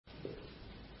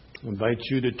I invite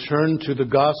you to turn to the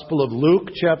Gospel of Luke,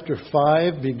 chapter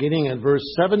 5, beginning at verse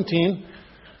 17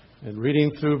 and reading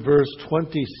through verse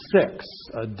 26,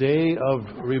 a day of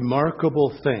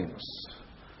remarkable things.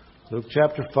 Luke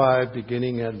chapter 5,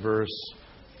 beginning at verse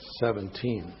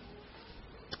 17.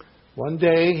 One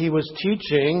day he was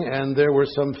teaching, and there were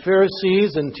some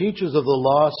Pharisees and teachers of the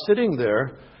law sitting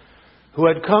there who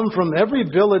had come from every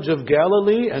village of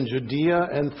Galilee and Judea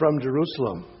and from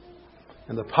Jerusalem.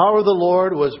 And the power of the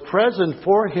Lord was present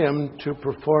for him to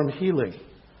perform healing.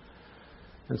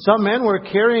 And some men were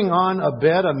carrying on a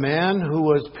bed a man who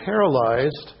was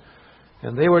paralyzed,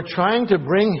 and they were trying to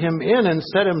bring him in and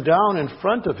set him down in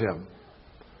front of him.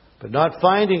 But not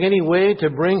finding any way to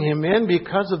bring him in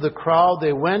because of the crowd,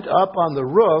 they went up on the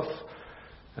roof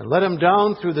and let him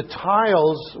down through the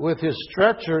tiles with his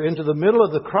stretcher into the middle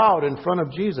of the crowd in front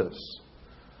of Jesus.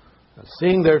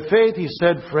 Seeing their faith, he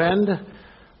said, "Friend,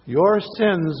 your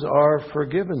sins are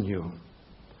forgiven you."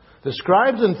 The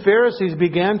scribes and Pharisees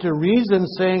began to reason,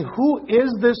 saying, "Who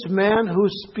is this man who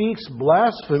speaks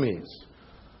blasphemies?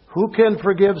 Who can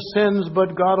forgive sins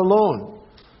but God alone?"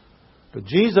 But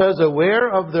Jesus,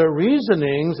 aware of their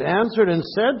reasonings, answered and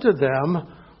said to them,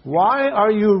 "Why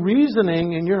are you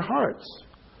reasoning in your hearts?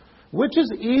 Which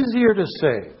is easier to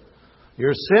say,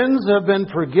 'Your sins have been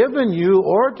forgiven you,'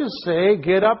 or to say,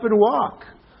 'Get up and walk'?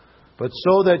 But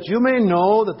so that you may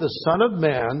know that the Son of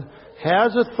Man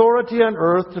has authority on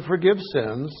earth to forgive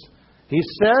sins," he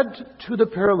said to the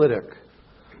paralytic,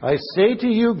 "I say to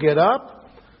you, get up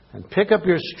and pick up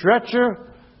your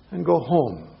stretcher and go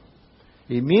home."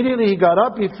 Immediately he got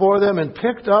up before them and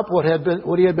picked up what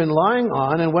he had been lying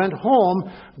on and went home,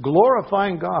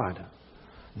 glorifying God.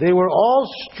 They were all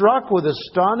struck with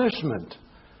astonishment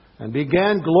and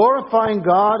began glorifying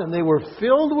God, and they were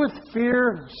filled with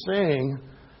fear, saying,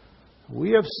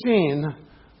 "We have seen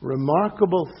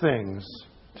remarkable things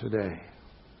today."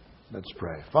 Let's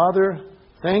pray. Father,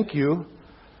 thank you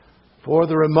for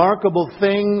the remarkable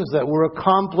things that were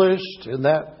accomplished in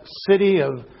that city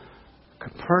of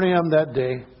Capernaum that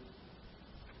day.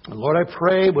 And Lord, I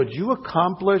pray, would you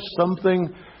accomplish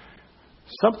something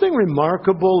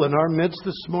remarkable in our midst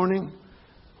this morning?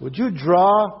 Would you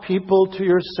draw people to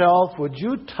yourself? Would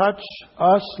you touch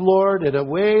us, Lord, in a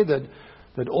way that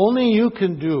only you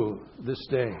can do this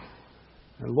day?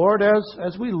 And Lord,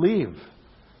 as we leave,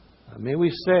 may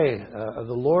we say, the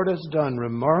Lord has done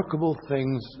remarkable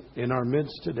things in our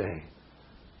midst today.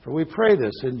 For we pray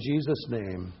this in Jesus'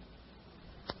 name.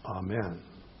 Amen.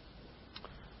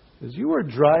 As you were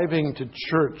driving to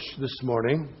church this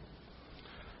morning,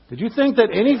 did you think that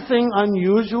anything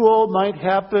unusual might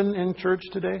happen in church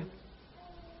today?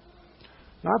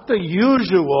 Not the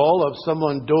usual of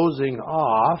someone dozing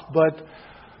off, but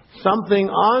something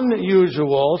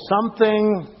unusual,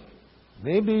 something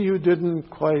maybe you didn't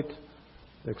quite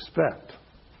expect.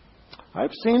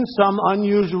 I've seen some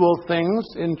unusual things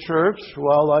in church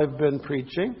while I've been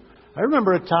preaching. I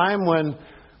remember a time when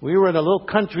we were in a little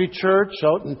country church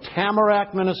out in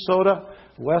Tamarack, Minnesota,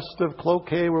 west of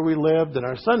Cloquet where we lived, and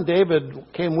our son David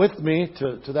came with me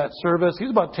to that service.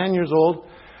 He's about 10 years old.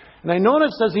 And I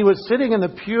noticed as he was sitting in the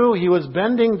pew, he was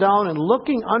bending down and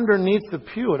looking underneath the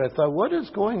pew. And I thought, what is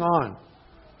going on?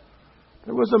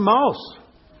 There was a mouse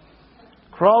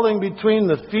crawling between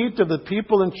the feet of the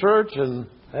people in church, and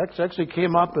actually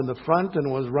came up in the front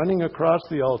and was running across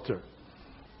the altar.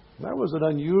 That was an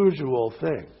unusual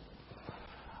thing.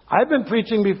 I've been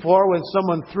preaching before when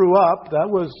someone threw up. That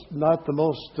was not the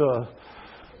most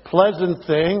pleasant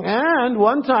thing. And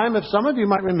one time, if some of you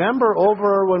might remember,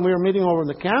 over when we were meeting over on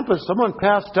the campus, someone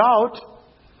passed out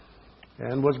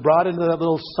and was brought into that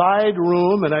little side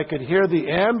room, and I could hear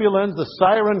the ambulance, the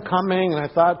siren coming, and I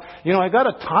thought, I got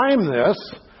to time this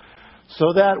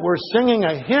so that we're singing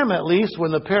a hymn at least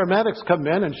when the paramedics come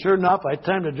in. And sure enough, I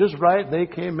timed it just right. They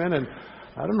came in, and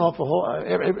I don't know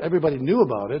if everybody knew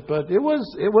about it, but it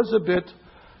was a bit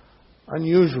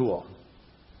unusual.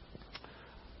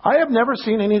 I have never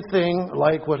seen anything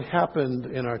like what happened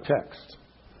in our text.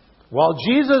 While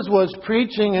Jesus was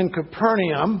preaching in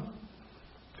Capernaum,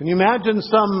 can you imagine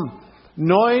some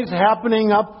noise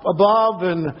happening up above,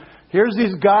 and here's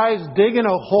these guys digging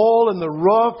a hole in the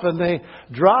roof, and they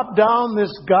drop down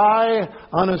this guy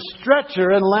on a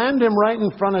stretcher and land him right in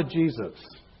front of Jesus.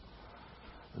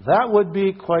 That would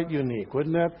be quite unique,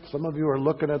 wouldn't it? Some of you are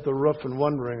looking at the roof and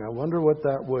wondering, I wonder what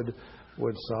that would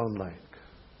sound like.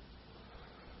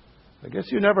 I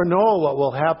guess you never know what will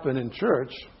happen in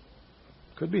church.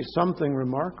 Could be something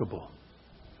remarkable.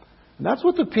 And that's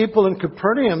what the people in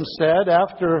Capernaum said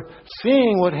after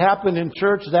seeing what happened in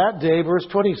church that day. Verse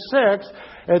 26,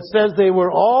 it says, they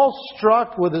were all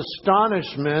struck with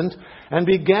astonishment and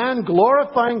began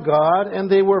glorifying God, and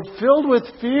they were filled with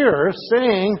fear,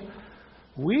 saying,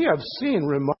 we have seen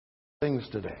remarkable things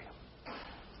today.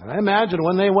 And I imagine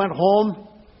when they went home,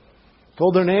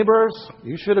 told their neighbors,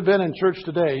 you should have been in church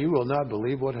today. You will not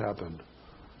believe what happened.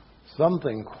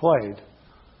 Something quite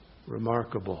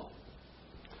remarkable.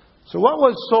 So what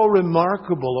was so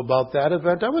remarkable about that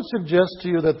event? I would suggest to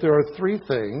you that there are three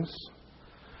things.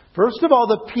 First of all,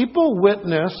 the people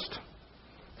witnessed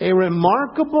a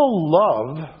remarkable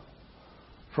love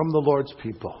from the Lord's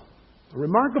people. A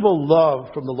remarkable love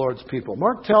from the Lord's people.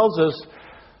 Mark tells us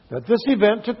that this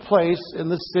event took place in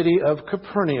the city of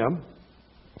Capernaum.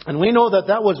 And we know that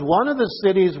that was one of the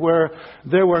cities where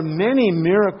there were many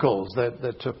miracles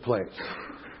that took place.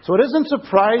 So it isn't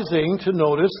surprising to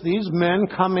notice these men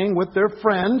coming with their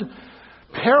friend,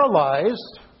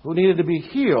 paralyzed, who needed to be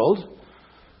healed.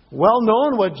 Well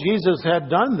known what Jesus had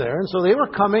done there. And so they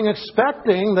were coming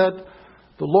expecting that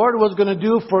the Lord was going to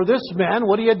do for this man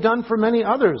what he had done for many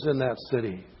others in that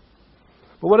city.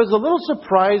 But what is a little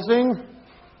surprising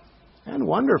and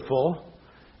wonderful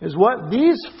is what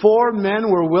these four men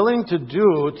were willing to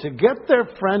do to get their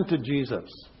friend to Jesus.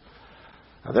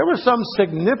 Now, there were some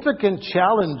significant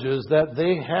challenges that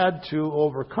they had to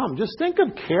overcome. Just think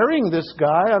of carrying this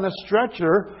guy on a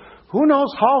stretcher. Who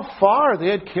knows how far they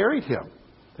had carried him?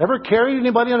 Ever carried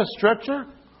anybody on a stretcher?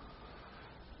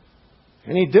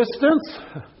 Any distance?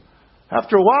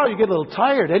 After a while, you get a little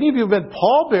tired. Any of you have been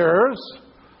pallbearers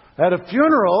at a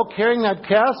funeral, carrying that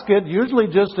casket, usually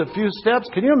just a few steps?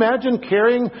 Can you imagine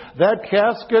carrying that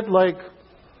casket like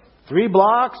 3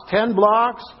 blocks, 10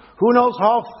 blocks? Who knows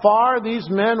how far these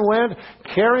men went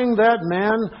carrying that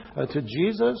man to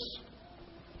Jesus?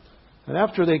 And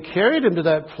after they carried him to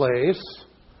that place,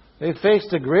 they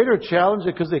faced a greater challenge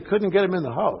because they couldn't get him in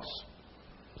the house.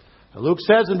 Luke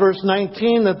says in verse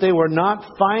 19 that they were not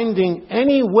finding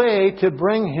any way to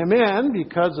bring him in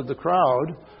because of the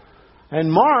crowd.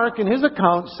 And Mark, in his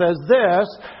account, says this,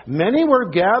 many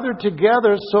were gathered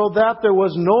together so that there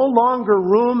was no longer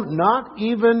room, not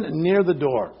even near the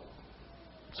door.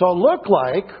 So it looked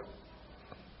like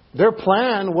their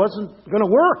plan wasn't going to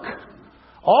work.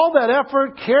 All that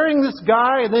effort carrying this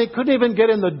guy, and they couldn't even get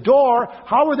in the door.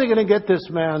 How were they going to get this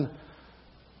man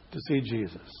to see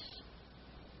Jesus?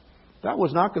 That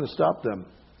was not going to stop them.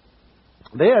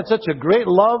 They had such a great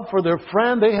love for their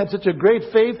friend. They had such a great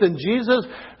faith in Jesus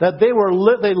that they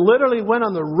literally went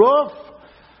on the roof,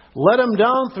 let him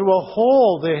down through a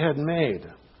hole they had made.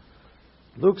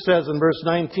 Luke says in verse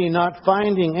 19, not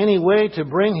finding any way to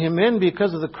bring him in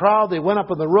because of the crowd, they went up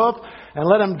on the roof and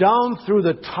let him down through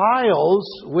the tiles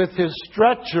with his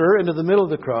stretcher into the middle of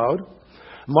the crowd.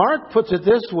 Mark puts it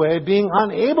this way, being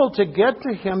unable to get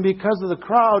to him because of the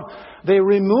crowd, they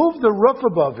removed the roof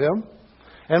above him.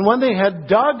 And when they had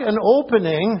dug an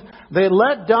opening, they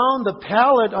let down the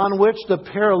pallet on which the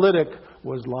paralytic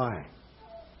was lying.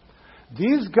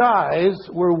 These guys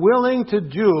were willing to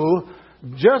do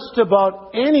just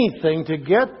about anything to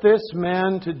get this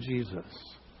man to Jesus.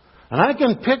 And I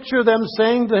can picture them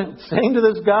saying to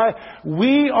this guy,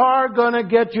 we are going to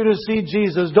get you to see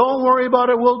Jesus. Don't worry about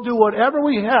it. We'll do whatever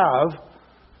we have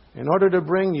in order to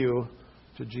bring you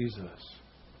to Jesus.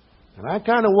 And I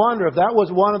kind of wonder if that was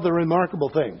one of the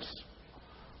remarkable things.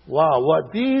 Wow,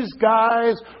 what these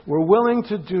guys were willing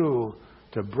to do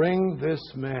to bring this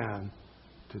man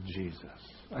to Jesus.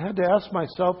 I had to ask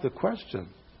myself the question,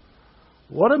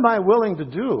 what am I willing to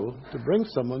do to bring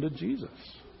someone to Jesus?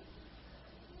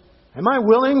 Am I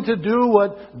willing to do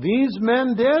what these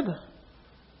men did?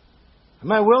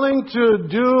 Am I willing to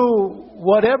do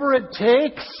whatever it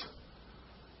takes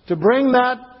to bring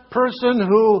that person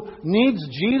who needs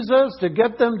Jesus, to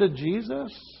get them to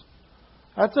Jesus?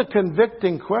 That's a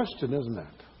convicting question, isn't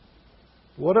it?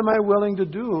 What am I willing to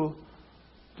do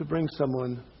to bring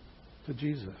someone to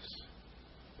Jesus?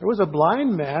 There was a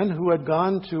blind man who had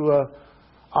gone to an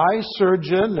eye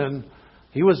surgeon, and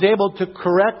he was able to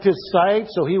correct his sight,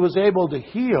 so he was able to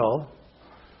heal.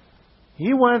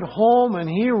 He went home and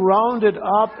he rounded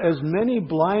up as many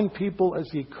blind people as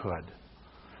he could.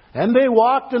 And they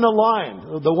walked in a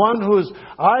line. The one whose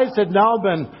eyes had now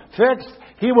been fixed,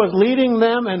 he was leading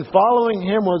them, and following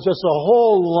him was just a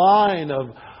whole line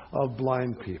of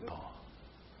blind people.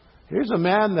 Here's a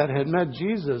man that had met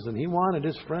Jesus, and he wanted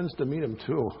his friends to meet him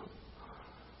too.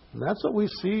 And that's what we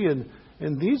see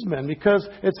in these men, because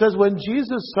it says when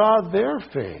Jesus saw their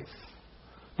faith,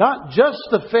 not just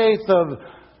the faith of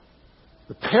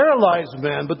the paralyzed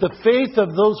man, but the faith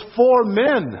of those 4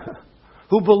 men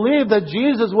who believed that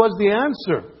Jesus was the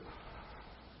answer.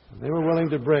 They were willing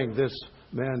to bring this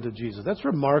man to Jesus. That's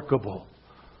remarkable.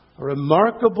 A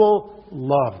remarkable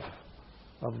love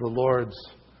of the Lord's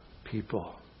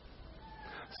people.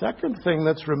 Second thing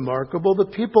that's remarkable, the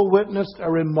people witnessed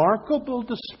a remarkable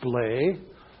display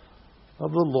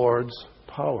of the Lord's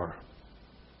power.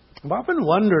 I've often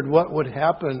wondered what would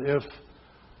happen if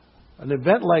an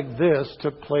event like this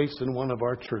took place in one of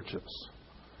our churches.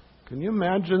 Can you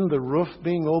imagine the roof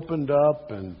being opened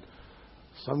up and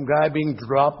some guy being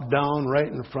dropped down right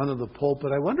in front of the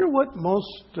pulpit? I wonder what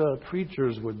most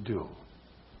preachers would do.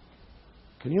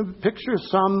 Can you picture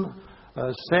some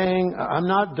saying, "I'm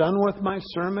not done with my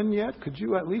sermon yet. Could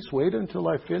you at least wait until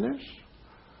I finish?"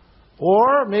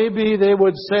 Or maybe they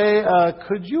would say,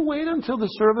 "Could you wait until the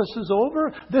service is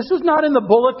over? This is not in the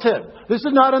bulletin. This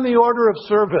is not in the order of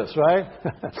service, right?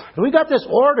 We got this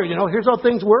order, here's how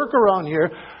things work around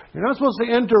here. You're not supposed to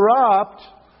interrupt."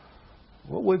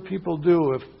 What would people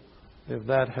do if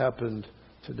that happened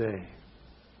today?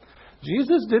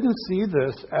 Jesus didn't see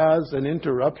this as an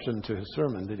interruption to his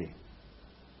sermon, did he?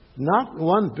 Not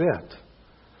one bit.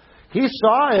 He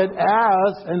saw it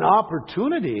as an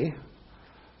opportunity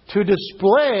to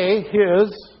display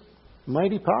his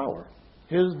mighty power,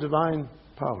 his divine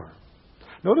power.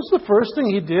 Notice the first thing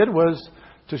he did was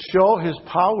to show his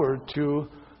power to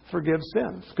forgive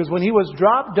sins. Because when he was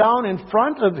dropped down in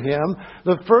front of him,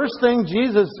 the first thing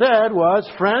Jesus said was,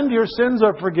 "Friend, your sins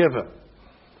are forgiven."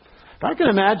 I can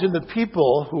imagine the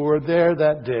people who were there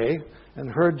that day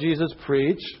and heard Jesus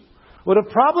preach would have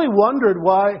probably wondered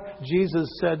why Jesus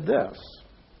said this.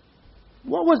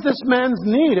 What was this man's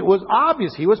need? It was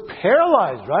obvious. He was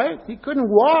paralyzed, right? He couldn't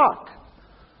walk.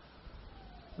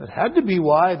 That had to be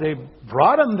why they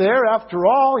brought him there. After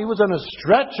all, he was on a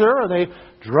stretcher, and they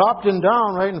dropped him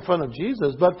down right in front of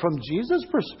Jesus. But from Jesus'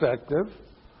 perspective,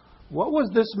 what was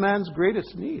this man's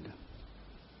greatest need?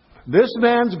 This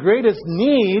man's greatest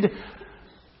need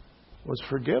was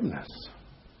forgiveness.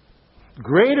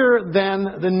 Greater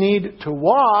than the need to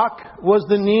walk was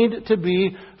the need to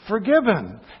be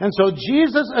forgiven. And so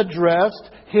Jesus addressed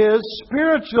his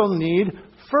spiritual need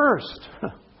first.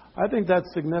 I think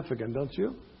that's significant, don't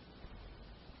you?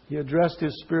 He addressed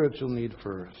his spiritual need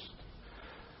first.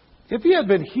 If he had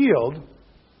been healed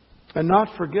and not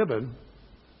forgiven,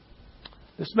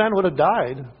 this man would have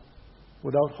died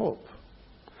without hope.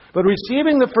 But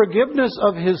receiving the forgiveness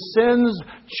of his sins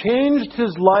changed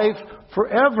his life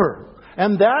forever.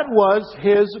 And that was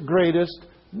his greatest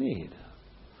need.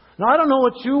 Now, I don't know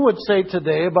what you would say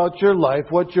today about your life,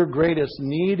 what your greatest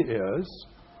need is.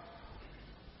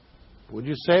 Would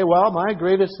you say, well, my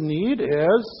greatest need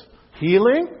is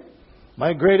healing?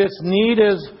 My greatest need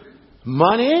is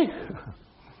money?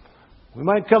 We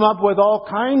might come up with all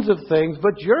kinds of things,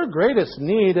 but your greatest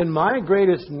need and my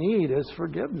greatest need is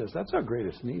forgiveness. That's our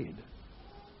greatest need.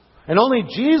 And only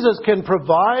Jesus can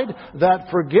provide that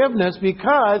forgiveness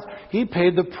because He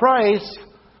paid the price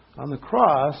on the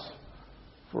cross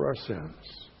for our sins.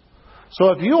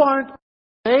 So if you aren't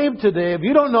saved today, if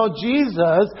you don't know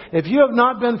Jesus, if you have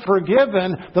not been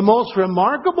forgiven, the most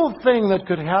remarkable thing that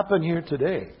could happen here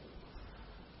today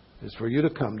is for you to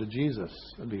come to Jesus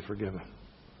and be forgiven.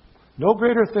 No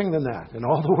greater thing than that in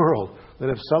all the world, than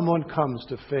if someone comes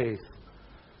to faith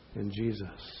in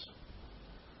Jesus.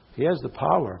 He has the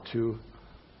power to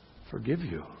forgive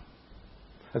you.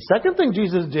 The second thing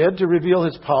Jesus did to reveal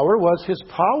His power was His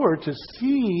power to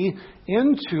see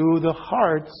into the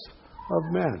hearts of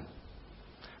men.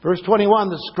 Verse 21,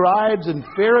 the scribes and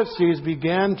Pharisees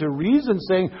began to reason,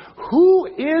 saying, "Who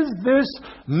is this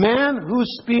man who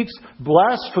speaks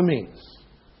blasphemies?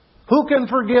 Who can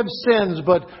forgive sins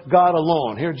but God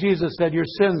alone?" Here Jesus said, "Your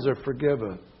sins are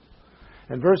forgiven."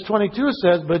 And verse 22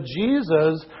 says, "But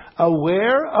Jesus,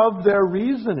 aware of their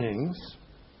reasonings,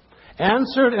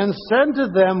 answered and said to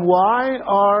them, 'Why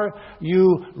are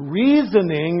you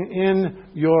reasoning in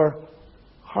your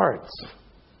hearts?'"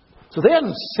 So they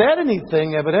hadn't said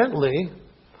anything, evidently,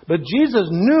 but Jesus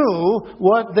knew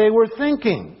what they were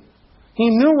thinking. He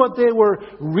knew what they were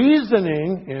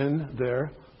reasoning in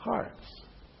their hearts.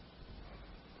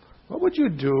 What would you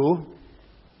do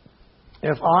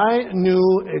if I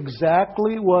knew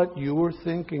exactly what you were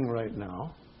thinking right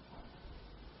now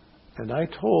and I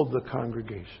told the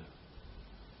congregation?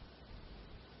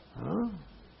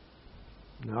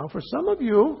 Now, for some of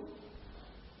you,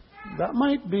 that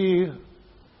might be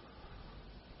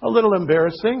a little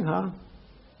embarrassing,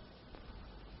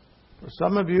 For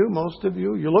some of you, most of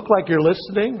you, you look like you're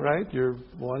listening, right? You're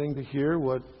wanting to hear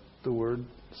what the Word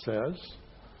says.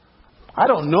 I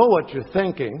don't know what you're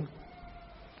thinking,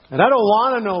 and I don't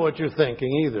want to know what you're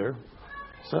thinking either.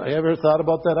 So, have you ever thought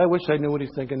about that? I wish I knew what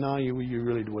he's thinking. No, you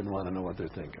really wouldn't want to know what they're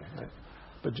thinking. Right?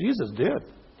 But Jesus did.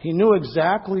 He knew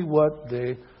exactly what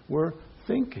they were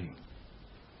thinking.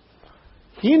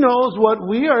 He knows what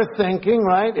we are thinking,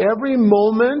 right? Every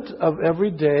moment of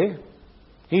every day.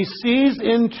 He sees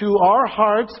into our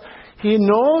hearts. He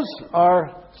knows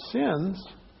our sins.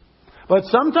 But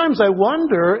sometimes I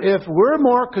wonder if we're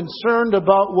more concerned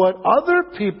about what other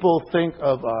people think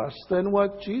of us than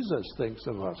what Jesus thinks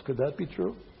of us. Could that be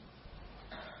true?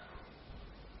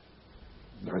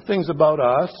 There are things about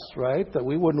us, right, that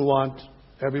we wouldn't want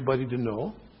everybody to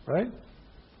know, right?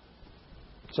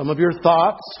 Some of your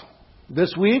thoughts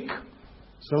this week,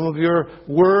 some of your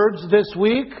words this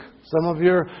week, some of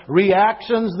your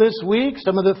reactions this week,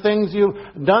 some of the things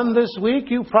you've done this week,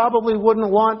 you probably wouldn't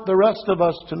want the rest of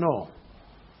us to know.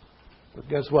 But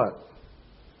guess what?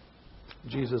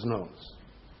 Jesus knows.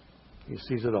 He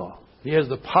sees it all. He has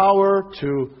the power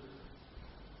to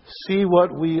see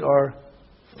what we are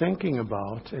thinking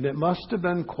about. And it must have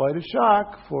been quite a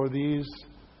shock for these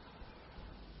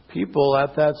people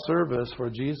at that service for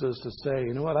Jesus to say,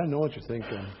 you know what, I know what you're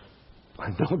thinking. I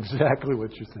know exactly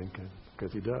what you're thinking,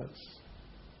 because He does.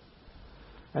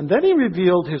 And then He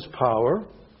revealed His power,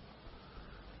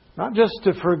 not just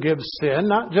to forgive sin,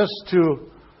 not just to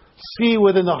see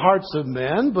within the hearts of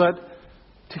men, but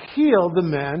to heal the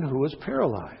man who was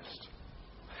paralyzed.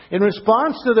 In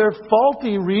response to their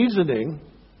faulty reasoning,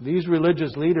 these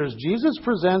religious leaders, Jesus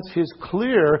presents His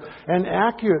clear and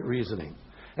accurate reasoning.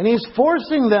 And He's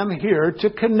forcing them here to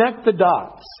connect the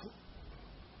dots.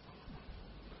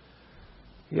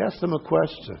 He asks them a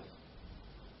question.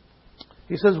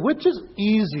 He says, which is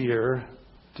easier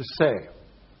to say?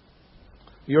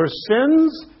 Your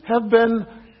sins have been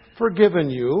forgiven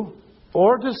you,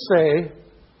 or to say,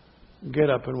 get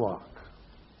up and walk?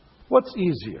 What's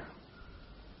easier?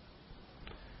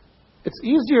 It's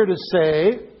easier to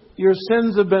say, your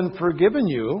sins have been forgiven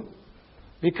you,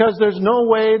 because there's no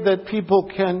way that people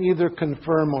can either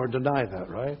confirm or deny that,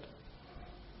 right?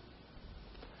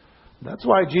 That's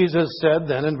why Jesus said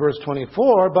then in verse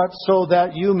 24, but so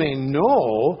that you may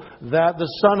know that the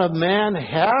Son of Man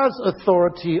has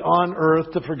authority on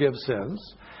earth to forgive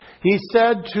sins, He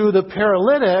said to the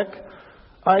paralytic,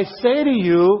 I say to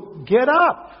you, get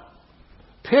up,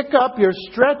 pick up your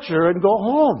stretcher and go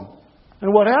home.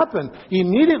 And what happened?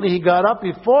 Immediately he got up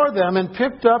before them and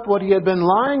picked up what he had been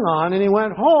lying on, and he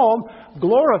went home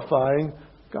glorifying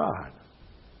God.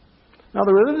 Now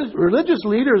the religious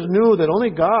leaders knew that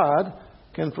only God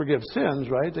can forgive sins,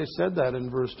 right? They said that in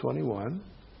verse 21.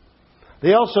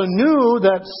 They also knew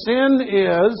that sin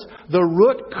is the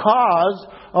root cause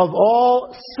of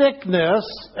all sickness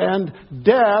and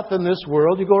death in this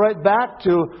world. You go right back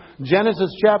to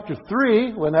Genesis chapter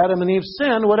 3, when Adam and Eve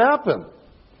sinned, what happened?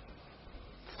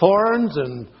 Thorns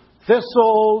and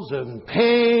thistles and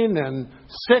pain and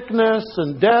sickness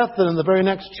and death. And in the very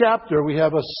next chapter, we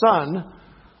have a son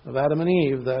of Adam and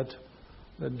Eve that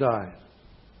died.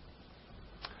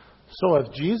 So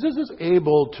if Jesus is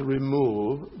able to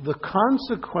remove the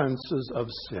consequences of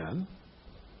sin,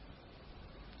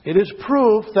 it is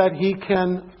proof that He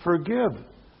can forgive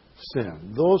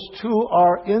sin. Those two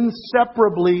are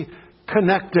inseparably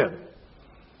connected.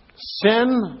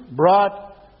 Sin brought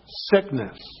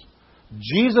sickness.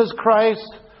 Jesus Christ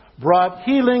brought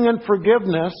healing and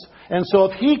forgiveness. And so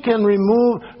if He can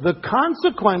remove the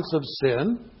consequence of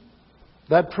sin,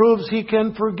 that proves He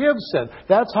can forgive sin.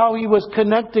 That's how He was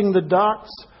connecting the dots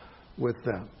with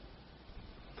them.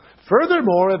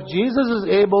 Furthermore, if Jesus is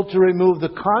able to remove the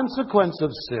consequence of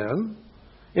sin,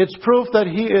 it's proof that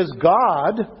He is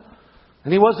God,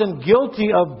 and He wasn't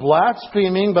guilty of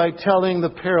blaspheming by telling the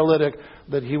paralytic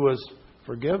that he was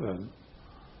forgiven.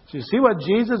 So you see what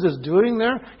Jesus is doing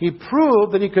there? He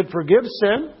proved that He could forgive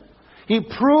sin. He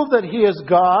proved that He is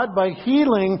God by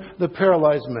healing the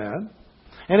paralyzed man.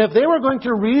 And if they were going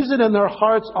to reason in their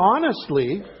hearts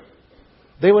honestly,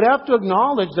 they would have to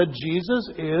acknowledge that Jesus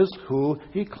is who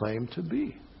He claimed to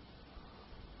be.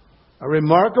 A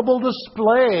remarkable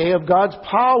display of God's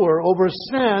power over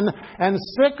sin and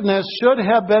sickness should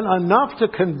have been enough to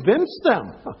convince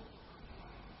them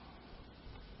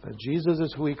that Jesus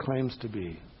is who He claims to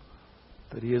be,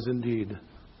 that He is indeed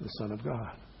the Son of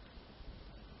God.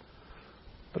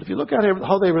 But if you look at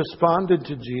how they responded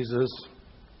to Jesus,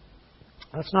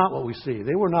 that's not what we see.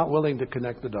 They were not willing to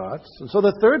connect the dots. And so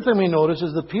the third thing we notice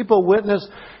is the people witnessed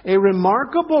a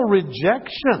remarkable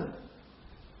rejection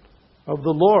of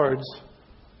the Lord's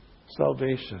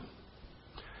salvation.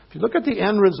 If you look at the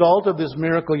end result of this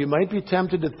miracle, you might be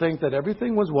tempted to think that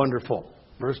everything was wonderful.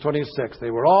 Verse 26, they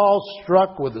were all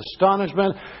struck with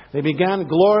astonishment. They began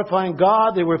glorifying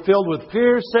God. They were filled with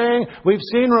fear, saying, we've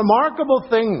seen remarkable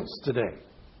things today.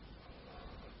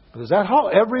 But is that how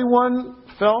everyone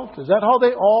felt? Is that how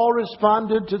they all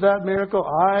responded to that miracle?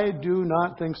 I do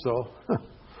not think so.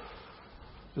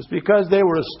 Just because they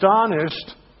were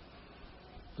astonished,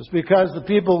 just because the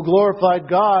people glorified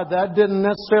God, that didn't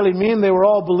necessarily mean they were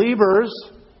all believers.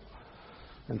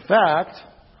 In fact,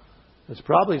 it's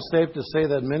probably safe to say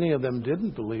that many of them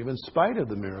didn't believe in spite of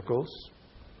the miracles.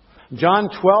 John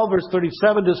 12 verse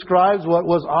 37 describes what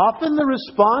was often the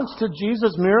response to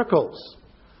Jesus' miracles.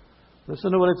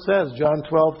 Listen to what it says, John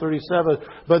 12:37.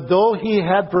 But though he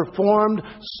had performed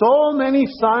so many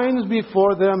signs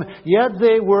before them, yet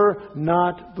they were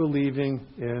not believing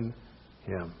in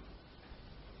him.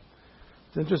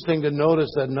 It's interesting to notice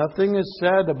that nothing is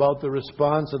said about the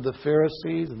response of the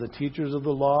Pharisees and the teachers of the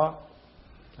law.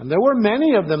 And there were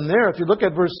many of them there. If you look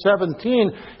at verse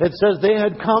 17, it says they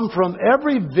had come from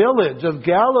every village of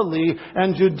Galilee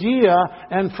and Judea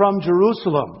and from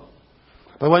Jerusalem.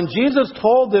 But when Jesus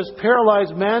told this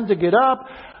paralyzed man to get up,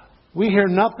 we hear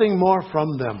nothing more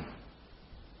from them.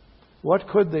 What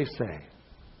could they say?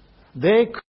 They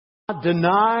could not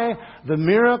deny the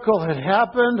miracle had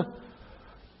happened,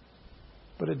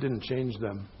 but it didn't change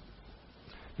them.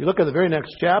 You look at the very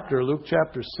next chapter, Luke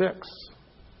chapter 6,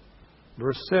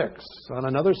 verse 6. On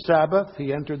another Sabbath,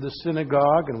 he entered the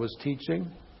synagogue and was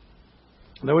teaching.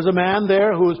 There was a man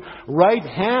there whose right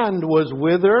hand was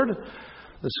withered.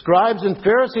 The scribes and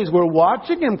Pharisees were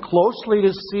watching him closely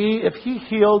to see if he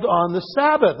healed on the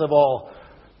Sabbath, of all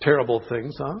terrible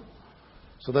things,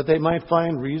 so that they might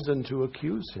find reason to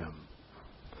accuse him.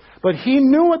 But he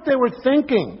knew what they were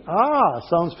thinking.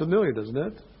 Sounds familiar, doesn't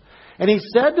it? And he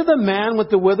said to the man with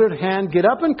the withered hand, get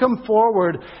up and come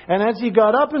forward. And as he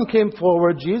got up and came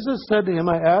forward, Jesus said to him,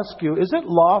 I ask you, is it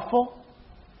lawful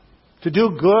to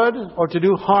do good or to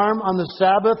do harm on the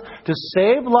Sabbath, to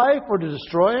save life or to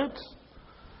destroy it?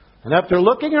 And after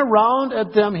looking around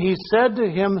at them, he said to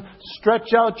him,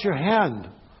 stretch out your hand.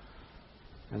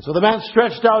 And so the man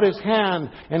stretched out his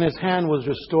hand, and his hand was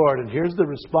restored. And here's the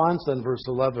response in verse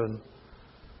 11.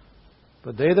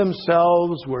 But they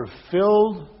themselves were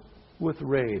filled with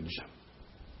rage.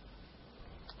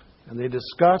 And they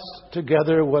discussed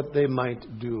together what they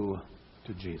might do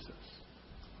to Jesus.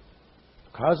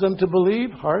 Cause them to believe?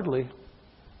 Hardly.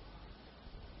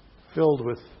 Filled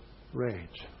with rage.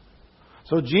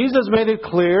 So Jesus made it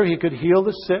clear he could heal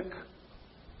the sick,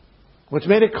 which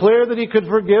made it clear that he could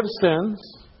forgive sins,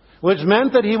 which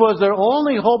meant that he was their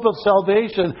only hope of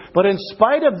salvation. But in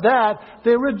spite of that,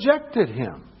 they rejected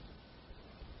him.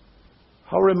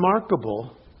 How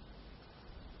remarkable,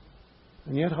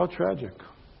 and yet how tragic.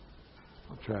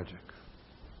 How tragic.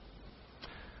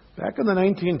 Back in the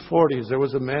 1940s, there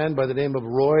was a man by the name of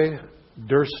Roy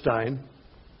Durstein.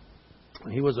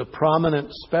 He was a prominent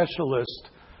specialist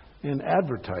in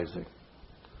advertising.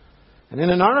 And in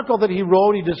an article that he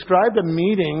wrote, he described a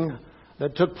meeting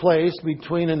that took place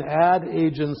between an ad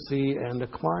agency and a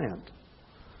client.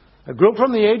 A group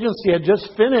from the agency had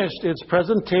just finished its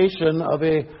presentation of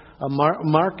a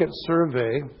market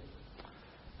survey.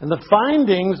 And the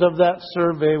findings of that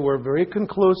survey were very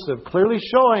conclusive, clearly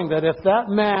showing that if that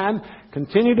man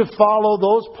continued to follow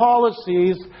those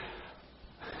policies,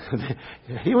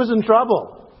 he was in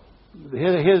trouble.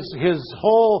 His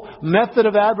whole method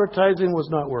of advertising was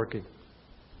not working.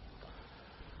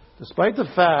 Despite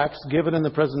the facts given in the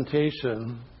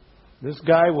presentation, this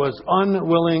guy was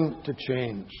unwilling to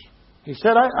change. He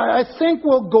said, I think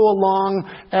we'll go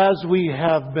along as we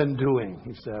have been doing,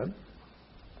 he said.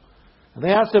 And they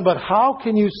asked him, but how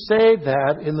can you say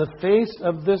that in the face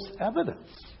of this evidence?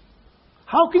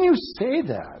 How can you say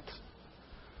that?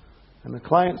 And the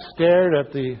client stared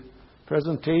at the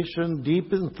presentation,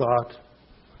 deep in thought.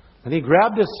 And he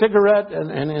grabbed a cigarette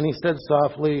and he said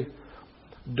softly,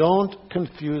 don't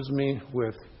confuse me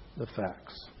with the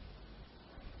facts.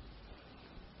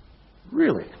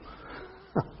 Really?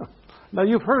 Now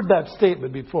you've heard that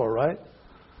statement before, right?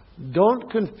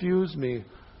 Don't confuse me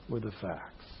with the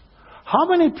facts. How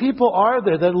many people are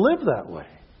there that live that way?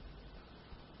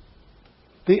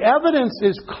 The evidence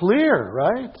is clear,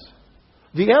 right?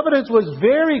 The evidence was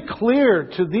very clear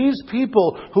to these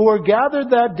people who were gathered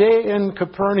that day in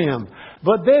Capernaum.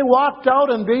 But they walked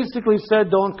out and basically said,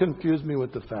 don't confuse me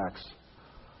with the facts.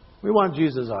 We want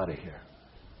Jesus out of here.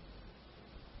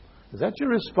 Is that your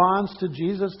response to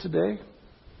Jesus today?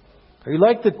 Are you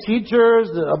like the teachers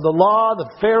of the law,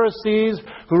 the Pharisees,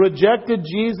 who rejected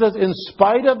Jesus in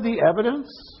spite of the evidence?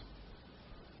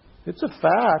 It's a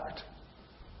fact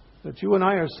that you and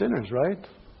I are sinners, right?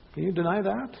 Can you deny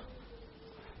that?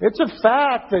 It's a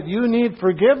fact that you need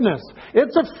forgiveness.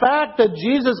 It's a fact that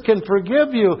Jesus can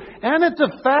forgive you. And it's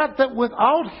a fact that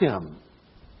without Him,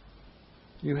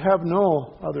 you have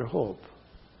no other hope.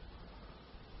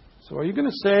 So are you going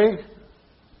to say,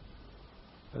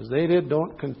 as they did,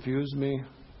 don't confuse me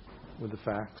with the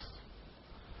facts?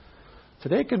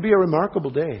 Today could be a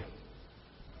remarkable day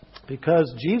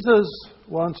because Jesus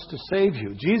wants to save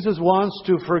you. Jesus wants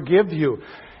to forgive you.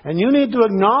 And you need to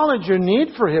acknowledge your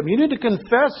need for Him. You need to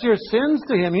confess your sins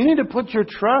to Him. You need to put your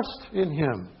trust in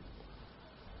Him.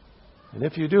 And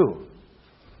if you do,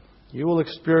 you will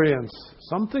experience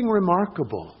something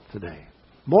remarkable today.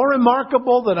 More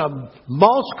remarkable than a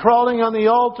mouse crawling on the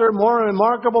altar. More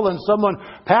remarkable than someone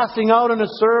passing out in a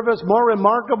service. More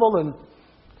remarkable than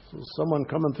someone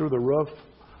coming through the roof.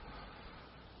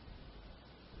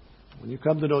 When you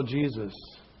come to know Jesus,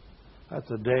 that's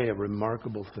a day of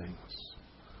remarkable things.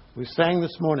 We sang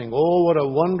this morning, oh, what a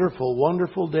wonderful,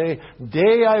 wonderful day.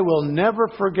 Day I will never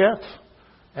forget.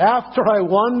 After I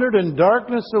wandered in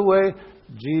darkness away,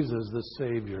 Jesus the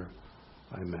Savior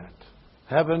I met.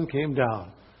 Heaven came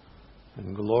down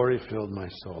and glory filled my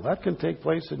soul. That can take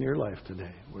place in your life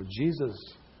today, where Jesus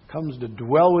comes to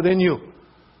dwell within you.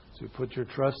 So you put your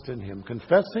trust in Him,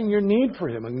 confessing your need for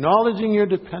Him, acknowledging your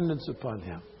dependence upon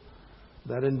Him.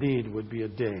 That indeed would be a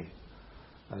day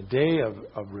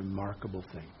of remarkable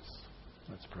things.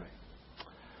 Let's pray.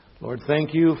 Lord,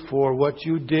 thank You for what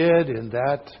You did in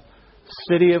that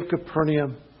city of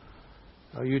Capernaum.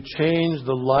 How You changed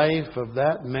the life of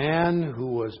that man who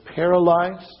was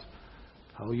paralyzed.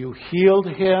 How You healed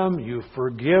him. You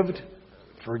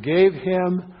forgave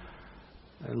him.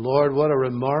 And Lord, what a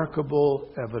remarkable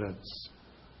evidence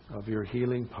of Your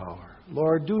healing power.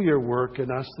 Lord, do Your work in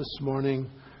us this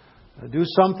morning. Do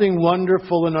something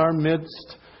wonderful in our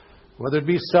midst, whether it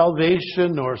be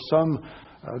salvation or some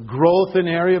growth in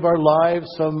area of our lives,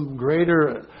 some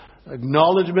greater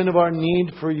acknowledgement of our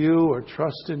need for You or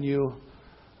trust in You.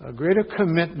 A greater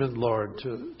commitment, Lord,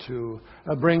 to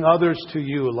bring others to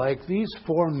You like these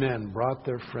 4 men brought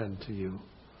their friend to You.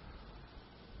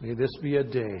 May this be a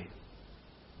day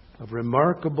of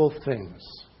remarkable things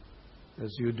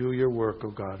as You do Your work,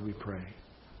 O God, we pray.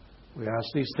 We ask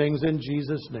these things in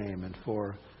Jesus' name and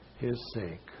for His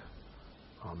sake.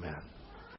 Amen.